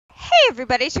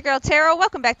everybody, it's your girl Taro.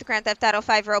 Welcome back to Grand Theft Auto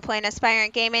 5 Roleplay and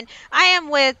Aspirant Gaming. I am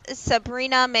with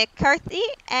Sabrina McCarthy,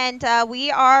 and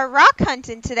we are rock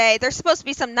hunting today. There's supposed to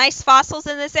be some nice fossils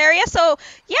in this area, so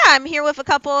yeah, I'm here with a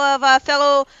couple of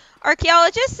fellow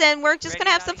archaeologists, and we're just going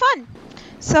to have some fun.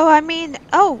 So, I mean,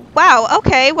 oh, wow,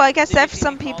 okay, well, I guess if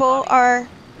some people are...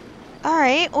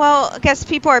 Alright, well, I guess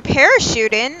people are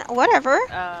parachuting, whatever.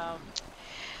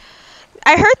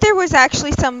 I heard there was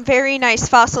actually some very nice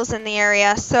fossils in the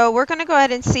area, so we're going to go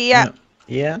ahead and see.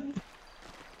 Yeah.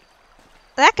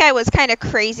 That guy was kind of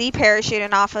crazy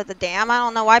parachuting off of the dam. I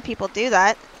don't know why people do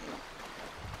that.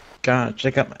 Gosh,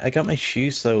 I got my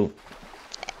shoes, so...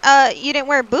 You didn't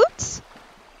wear boots?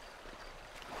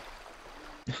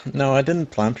 No, I didn't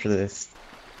plan for this.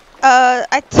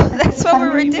 That's what we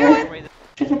were doing.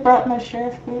 Should have brought my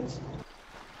sheriff boots.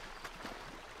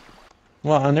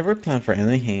 Well, I never planned for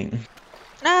anything.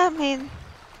 I mean,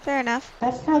 fair enough.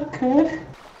 That's not good.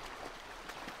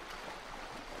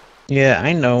 Yeah,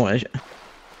 I know. I'm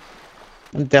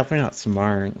definitely not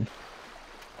smart.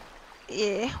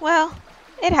 Yeah, well,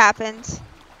 it happens.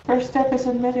 First step is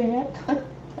admitting it, I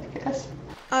guess.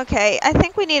 Okay, I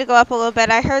think we need to go up a little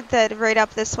bit. I heard that right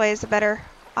up this way is a better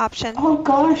option. Oh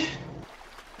gosh.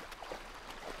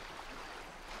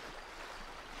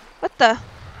 What the?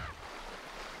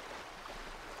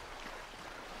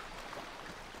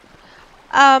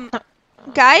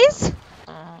 Guys?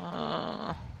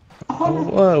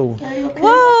 Whoa. Are you okay?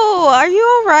 Whoa, are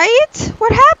you alright?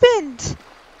 What happened?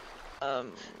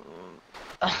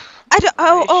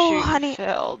 Honey,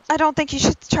 failed. I don't think you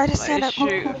should try to stand My up.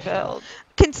 shoe failed.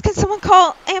 Can someone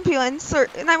call ambulance or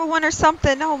 911 or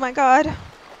something? Oh my god.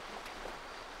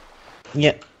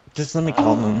 Yeah, just let me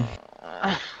call them.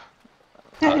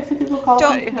 Yeah, if you could go call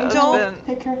Don't- her, don't-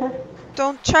 take care of her.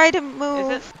 Don't try to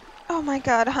move. Oh my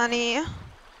god, honey.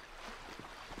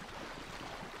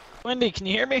 Wendy, can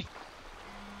you hear me?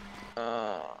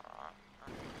 Oh.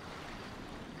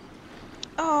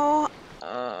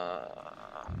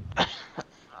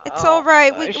 It's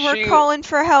alright, we're calling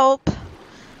for help.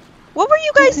 What were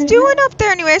you guys doing up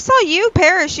there anyway? I saw you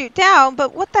parachute down,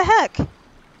 but what the heck?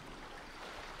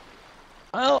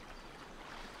 Well,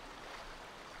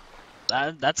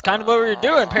 that's kind of what we were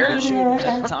doing, parachuting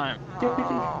at the time.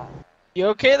 Deputy. You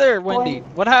okay there, Wendy?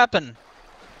 What happened?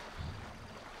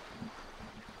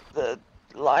 The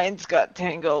lines got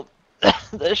tangled.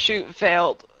 The chute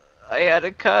failed. I had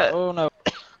to cut. Oh no.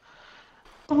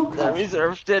 Oh The gosh.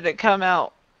 reserve didn't come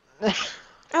out.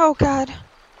 Oh god.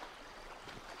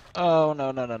 Oh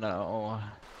no.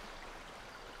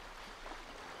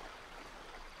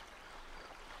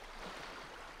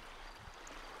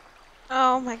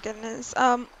 Oh my goodness.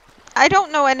 I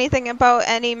don't know anything about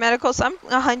any medical, so I'm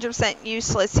 100%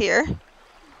 useless here.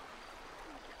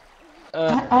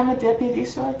 I'm a deputy,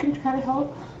 so I can try to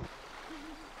help.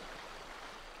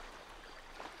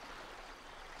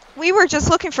 We were just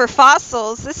looking for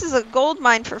fossils. This is a gold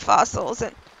mine for fossils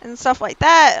and stuff like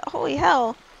that. Holy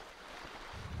hell.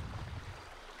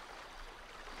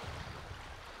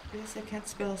 Yes, I can't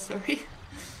spell, sorry.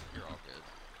 You're all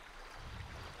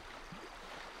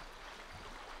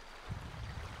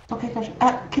good. Okay, gosh.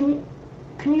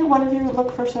 Can you one of you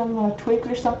look for some twigs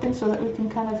or something so that we can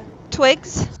kind of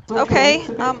Twigs? split Okay.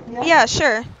 your legs a bit? Yeah,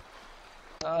 sure.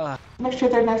 Make sure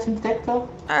they're nice and thick, though.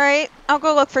 Alright, I'll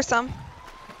go look for some.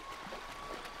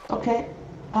 Okay.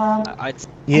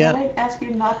 Yeah. I might ask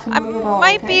you not to I move at all.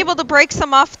 might okay? be able to break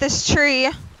some off this tree.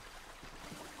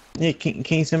 Yeah, can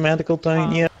you send medical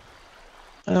down? Yeah.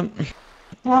 Now,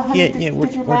 honey, yeah, did you we're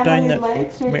land down on your that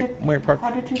legs, or Mary Park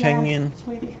how did you Canyon. land,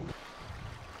 sweetie?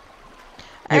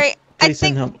 Alright, I Please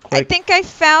send think help quick. I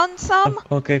found some.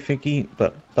 Okay, Vicky,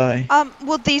 but bye.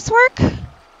 Will these work?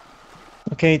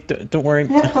 Okay, don't worry.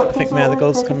 Yeah, I think those all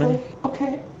medical's work coming. perfectly.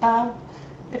 Okay,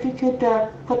 if you could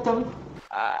put them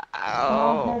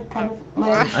on her kind of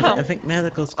legs. I think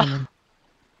medical's coming.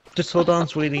 Just hold on,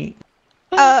 sweetie.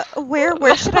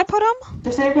 Where should I put them?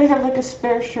 Does anybody have like a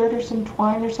spare shirt or some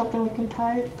twine or something we can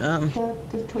tie Um,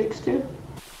 the twigs to?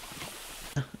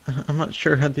 I'm not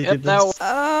sure how they Yep, did this.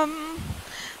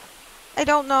 I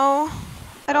don't know.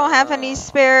 I don't have any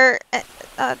spare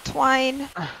twine.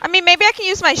 I mean, maybe I can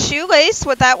use my shoelace.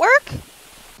 Would that work?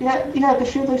 Yeah, the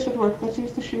shoelace would work. Let's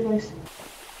use the shoelace.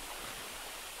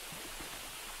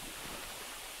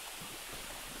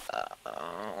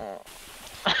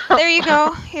 There you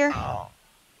go. Here.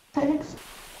 Thanks.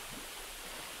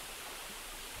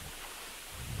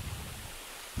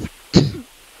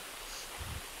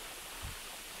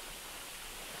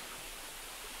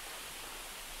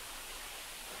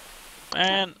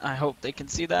 Man, I hope they can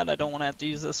see that. I don't want to have to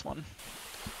use this one.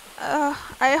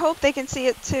 I hope they can see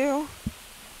it too.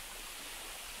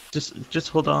 Just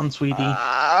hold on, sweetie.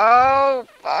 Oh,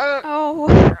 fuck.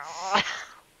 Oh.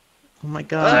 Oh my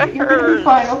god. You're gonna be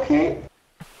fine, okay?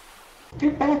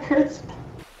 Your back hurts.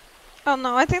 Oh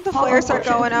no, I think the Well, flares are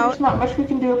unfortunately, going out. there's not much we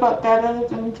can do about that other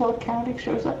than until county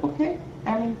shows up, okay?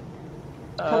 I mean,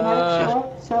 the medics show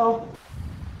up, so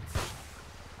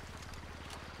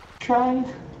try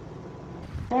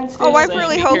and stay Oh, I safe.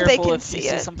 really Be hope they careful can if you see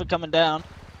it. something coming down.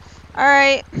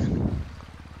 Alright.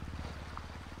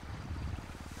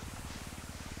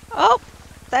 Oh,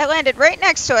 that landed right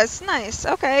next to us. Nice.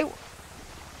 Okay.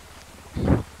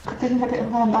 Good thing that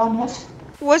didn't land on us.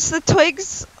 Was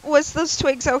those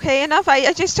twigs okay enough?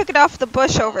 I just took it off the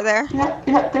bush over there.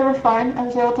 Yeah, they were fine. I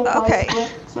was able to buy Okay. a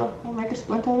splint, so we'll make a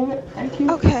splint out of it. Thank you.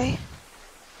 Okay.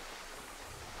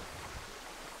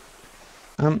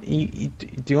 Do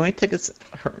you want to take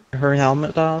her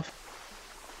helmet off?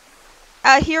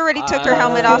 He already took her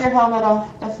helmet Take off. your helmet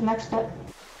off. That's the next step.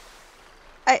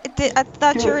 I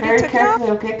thought Do you it already very took it off.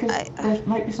 carefully, okay? Because there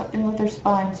might be something with her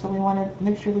spine, so we want to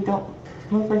make sure we don't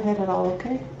move her head at all,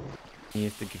 okay? You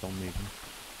have to keep on moving.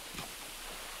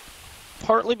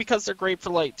 Partly because they're great for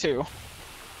light, too.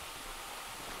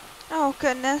 Oh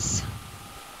goodness.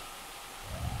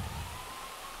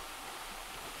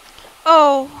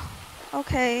 Oh.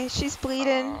 Okay, she's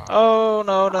bleeding. Oh,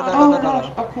 no. Oh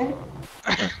gosh, okay.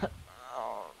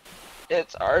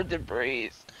 It's hard to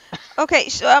breathe. Okay,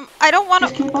 I don't want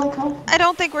Just to. keep on calm. I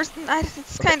don't think we're.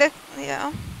 It's kind of.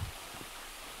 Yeah.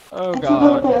 Oh, It's a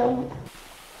little God. bit of...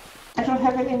 I don't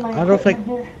have any in my I don't think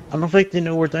equipment here. I don't think they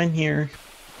know we're down here.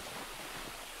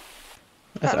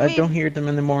 I don't hear them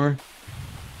anymore.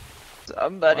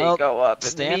 Somebody Well, go up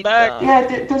and stand meet back. them.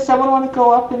 Yeah, does someone want to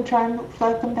go up and try and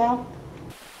flag them down?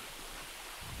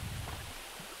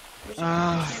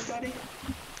 Buddy?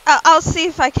 I'll see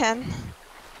if I can.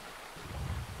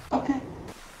 Okay.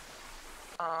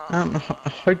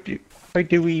 How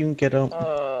do we even get up?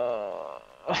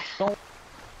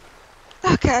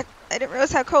 Oh god, I didn't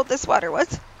realize how cold this water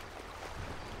was.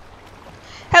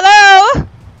 Hello?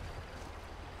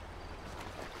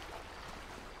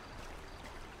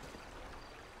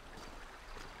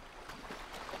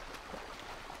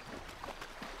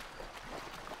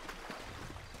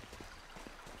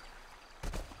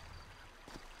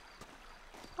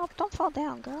 Oh, don't fall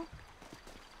down, girl.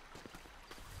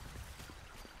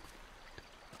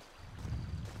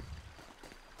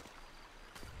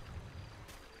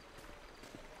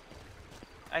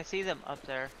 I see them up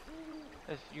there.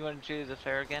 If you want to choose the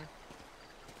fair again.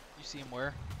 You see him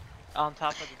where? On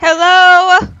top of the...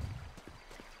 Hello?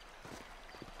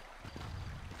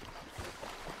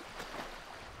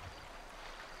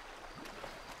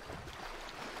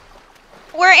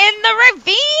 We're in the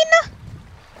ravine?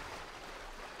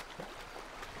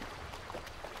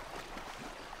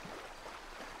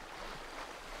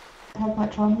 I don't have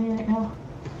much on me right now.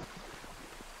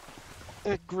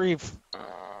 Good grief.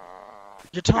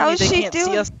 You're telling How's me they she can't doing?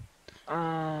 see us?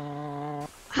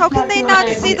 How can they not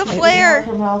see the flare?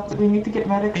 We need to get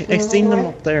medics. I seen them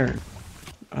up there.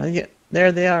 Yeah,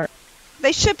 there they are.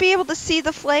 They should be able to see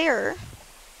the flare.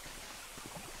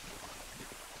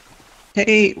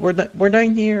 Hey, we're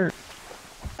down here.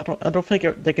 I don't think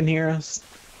they can hear us.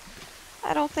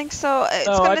 I don't think so. It's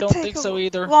No, I gonna don't take think a so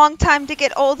either. long time to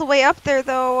get all the way up there,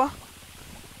 though.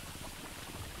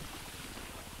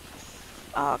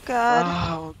 Oh god.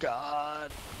 Oh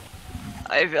god.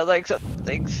 I feel like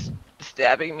something's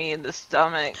stabbing me in the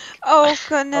stomach. Oh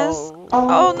goodness. Oh.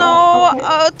 Oh gosh, no. okay.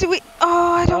 Oh, do we?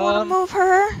 Oh, I don't want to move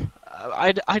her.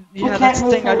 We Yeah, can't that's the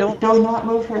move thing. her. I don't. Do not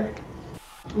move her.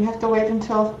 We have to wait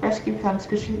until rescue comes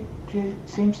because she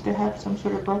seems to have some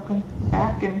sort of broken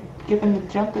back, and given the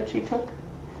jump that she took,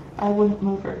 I wouldn't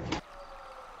move her.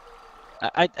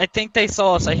 I think they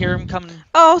saw us. I hear them coming.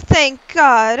 Oh, thank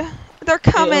God. They're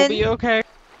It'll coming. be okay.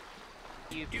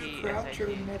 Do crouch or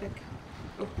medic?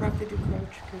 Oh, probably do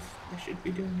crouch because I should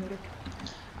be doing medic.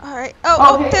 All right.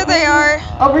 Oh, Okay, there they are.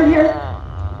 Over here.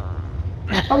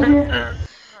 Over here.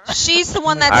 She's the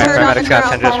one that's Alright, hurt on the paramedics got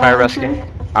ground. sent to fire rescue.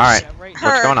 Alright,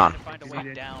 what's going on? Find a way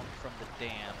down from the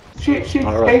dam. She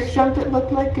base jumped, it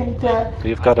looked like, and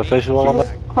You've got a visual she on has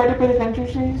it? quite a bit of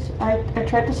injuries. I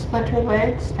tried to splint her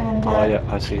legs, and Oh yeah,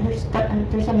 I see.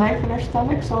 and there's a knife in her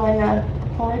stomach, so I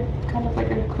applied kind of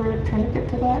like a crude tourniquet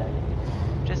to that.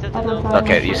 Just at I the don't moment. know.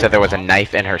 Okay, you said there was a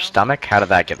knife in her stomach? How did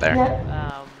that get there?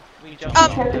 Yeah, We she jumped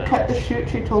tried to cut the chute,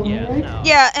 she told me, right?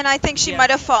 Yeah, and I think she might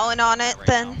have fallen on it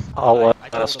then.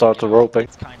 I'll start the roping.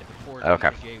 Okay.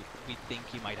 We think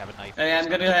he might have a knife. Hey, I'm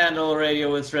gonna handle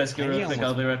radio with rescue real quick.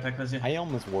 I'll be right back with you. I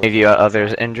almost Any of you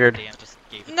others injured?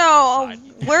 No,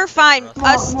 we're fine.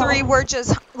 Us three, we're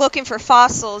just looking for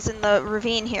fossils in the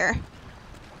ravine here.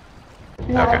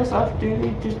 Yeah, I Okay. was off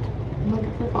duty just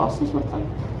looking for fossils with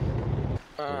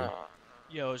them.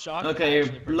 Yo, Jacques Okay, your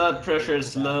actually pretty blood good pressure is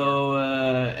people down here.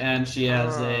 low, and she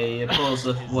has a pulse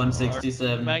of He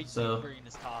 167, might be so... bringing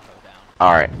his Tahoe down.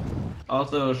 Alright.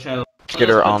 Also, shall Let's I'll get just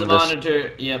her put on the this.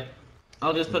 monitor, yep.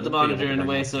 I'll just put the monitor in a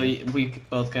way so we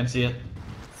both can see it.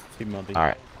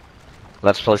 Alright.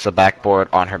 Let's place the backboard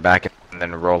on her back and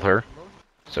then roll her.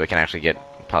 So we can actually get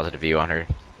a positive view on her.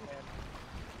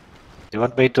 Do you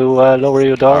want me to lower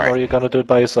you down, or are you gonna do it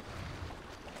by yourself?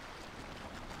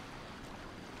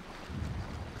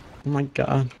 Oh my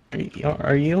god.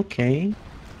 Are you okay?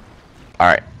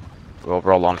 Alright. We'll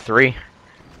roll on 3.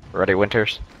 Ready,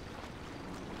 Winters?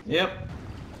 Yep.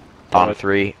 On Alright.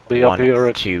 3. Be up 1,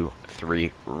 here. 2,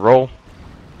 3. Roll.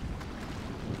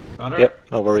 Got her? Yep,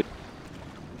 no worries.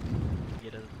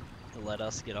 To let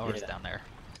us get ours down there.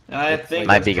 I think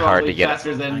Might that's be hard probably to get.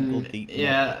 faster than...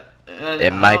 Yeah.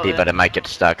 It might be, but it might get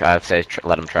stuck. I'd say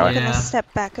let him try. I'm gonna Yeah.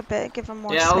 step back a bit, give him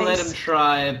more Yeah, I'll let him space.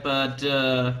 try, but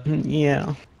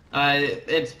Yeah.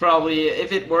 it's probably,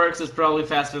 if it works, it's probably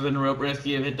faster than rope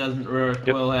rescue. If it doesn't work,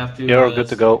 Yep. we'll have to You're good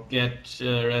to go. get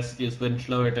rescue winch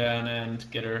lower down and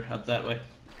get her up that way.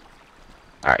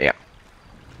 Alright, yeah.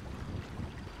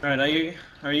 Alright,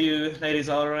 are you ladies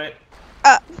alright?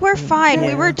 We're fine. We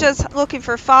Yeah. were just looking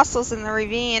for fossils in the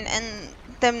ravine, and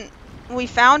then we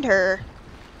found her.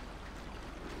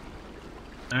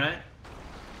 Alright.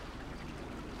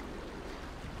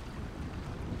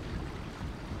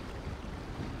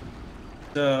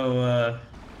 So,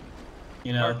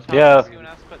 you know, Yeah. You want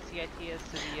to ask what CIT is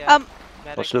to the Um, I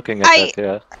medic? was looking at that,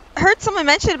 yeah. Heard someone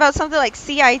mention about something like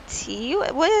CIT.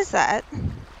 What is that?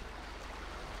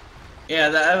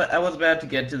 yeah, I was about to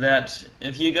get to that.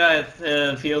 If you guys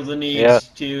feel the need Yeah.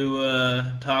 to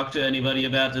talk to anybody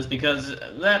about this, because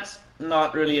that's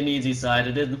not really an easy side.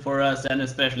 It isn't for us, and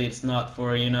especially it's not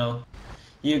for, you know,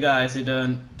 you guys who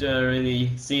don't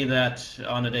really see that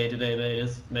on a day-to-day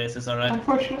basis, alright?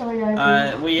 Unfortunately,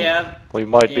 I do. We have... We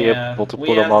might be Yeah, able to we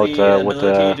pull them have out the with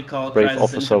ability the to call brave crisis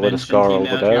officer with a intervention scar team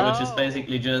over out there. here, which is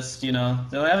basically just, you know,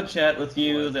 they'll have a chat with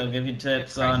you, they'll give you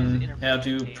tips on how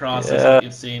to process Yeah. what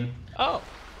you've seen. Oh,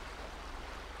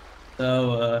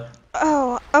 So,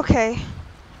 Oh, okay.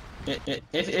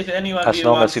 if anyone of As you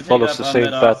long wants as he to take follows up the on same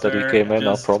that path that he officer, came in,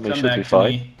 I just promise come he should back be to fine.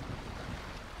 me.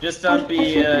 Just don't I be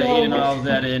should be eating alright. all of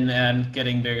that in and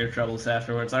getting bigger troubles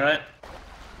afterwards, alright?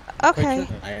 Okay.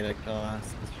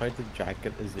 Despite the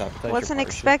jacket, is that Wasn't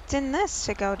expecting this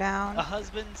to go A down.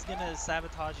 husband's gonna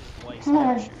sabotage his wife's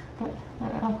Alright,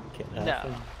 parachute. but,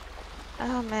 no.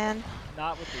 Oh man.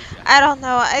 Not with these guys. I don't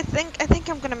know. I think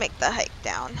I'm gonna make the hike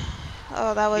down.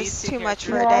 Oh, that was These two too much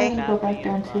for yeah, a I'm day. gonna go back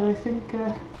down too. I think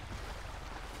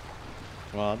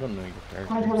Well, I don't know your characters.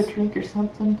 might have a drink or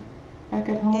something back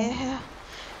at home.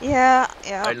 Yeah.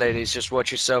 Alright, ladies, just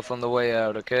watch yourself on the way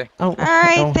out, okay? Oh,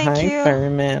 Alright, oh thank hi, you.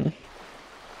 fireman.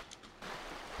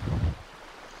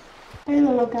 Hey,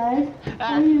 little guy.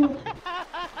 How are you?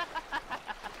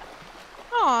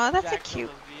 Oh, that's a Jack cute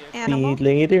Olivia. See animal. you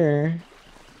later.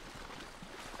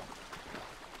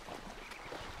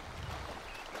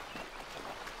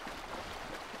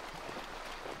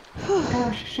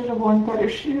 Gosh, I should have worn better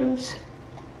shoes.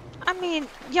 I mean,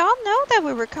 y'all know that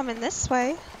we were coming this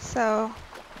way, so.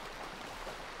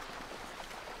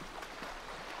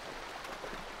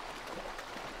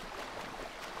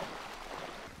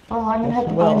 Well, I'm gonna have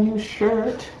to buy a new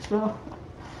shirt, so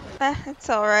It's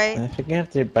alright. I think I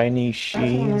have to buy new that's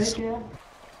alright, shoes. yeah.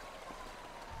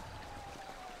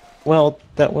 Well,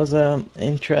 that was an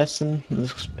interesting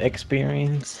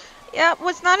experience. Yeah,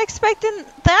 was not expecting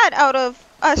that out of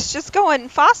us just going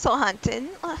fossil hunting.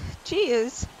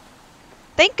 Jeez.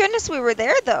 Thank goodness we were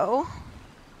there, though.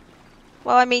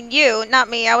 Well, I mean you, not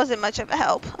me. I wasn't much of a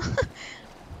help.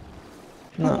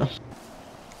 No.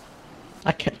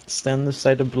 I can't stand the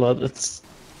sight of blood.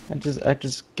 I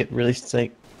just get really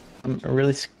sick. I'm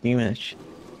really squeamish.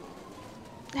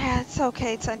 Yeah, it's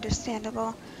okay. It's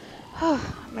understandable. I'm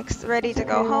ready to It's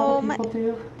go okay, a lot of home people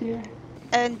do, dear.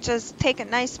 and just take a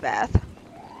nice bath.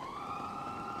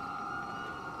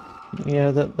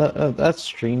 Yeah, that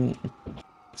stream,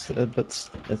 but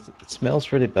it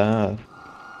smells really bad.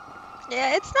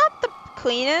 Yeah, it's not the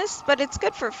cleanest, but it's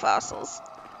good for fossils.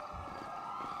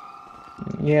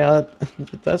 Yeah,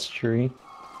 that's true.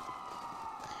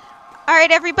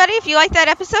 Alright, everybody, if you like that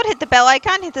episode, hit the bell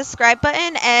icon, hit the subscribe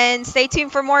button, and stay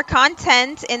tuned for more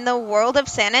content in the world of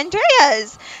San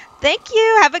Andreas. Thank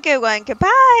you. Have a good one.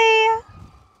 Goodbye.